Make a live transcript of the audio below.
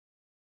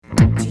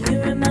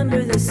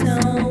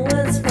snow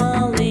was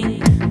falling.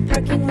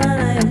 Parking lot,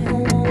 I am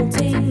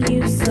holding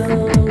you so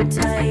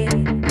tight.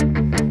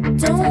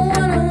 Don't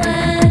wanna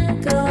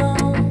let go.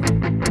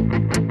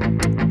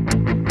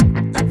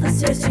 Up the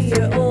stairs to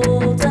your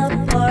old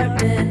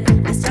apartment,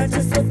 I start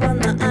to slip on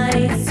the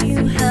ice.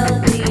 You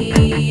held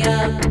me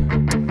up.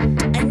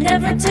 I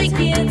never take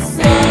it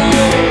slow.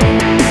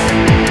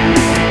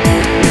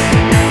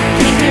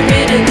 Can't get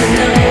rid of the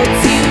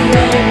notes you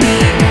wrote me.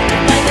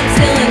 Find them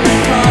still in my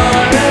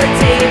car, a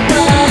tape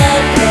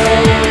of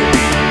code.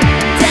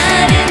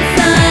 Dead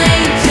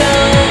inside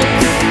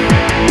jokes.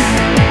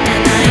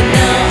 And I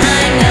know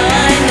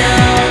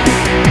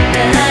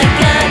that I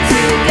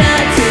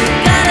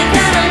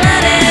gotta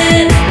let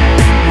it.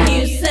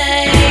 You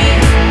say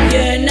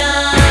you're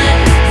not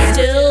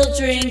still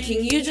drinking,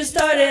 you just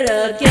started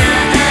again.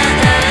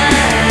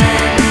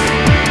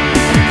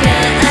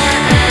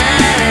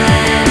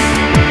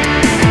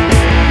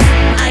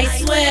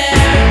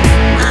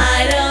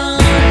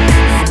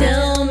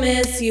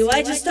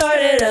 I just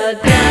started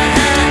again.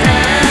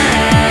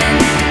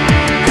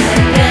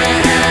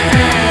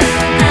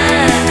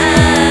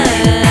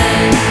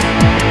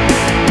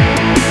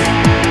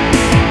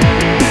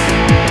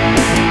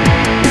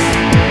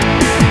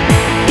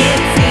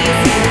 It's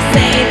easy to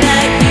say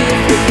that you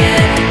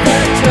forget the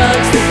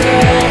drugs, the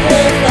girl,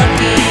 whole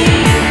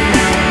fucking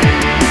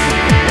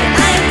but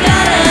I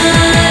gotta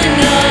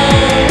know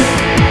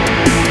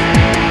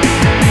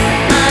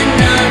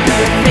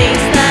another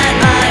face that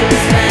I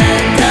will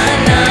spend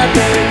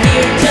another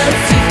year just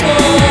to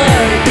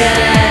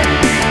forget.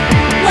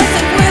 What's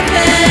up with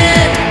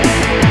it?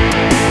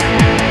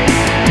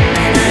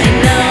 And I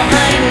know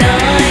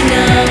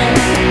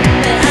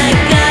that I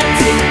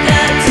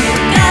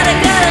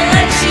gotta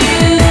let you.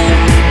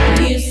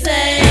 You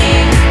say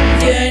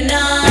you're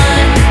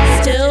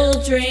not still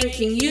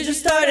drinking, you just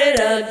started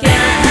again.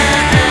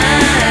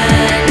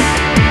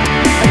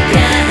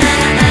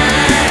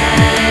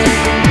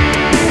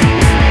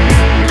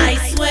 I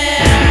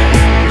swear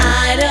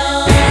I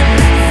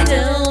don't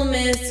still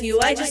miss you,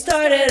 I just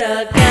started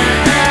again.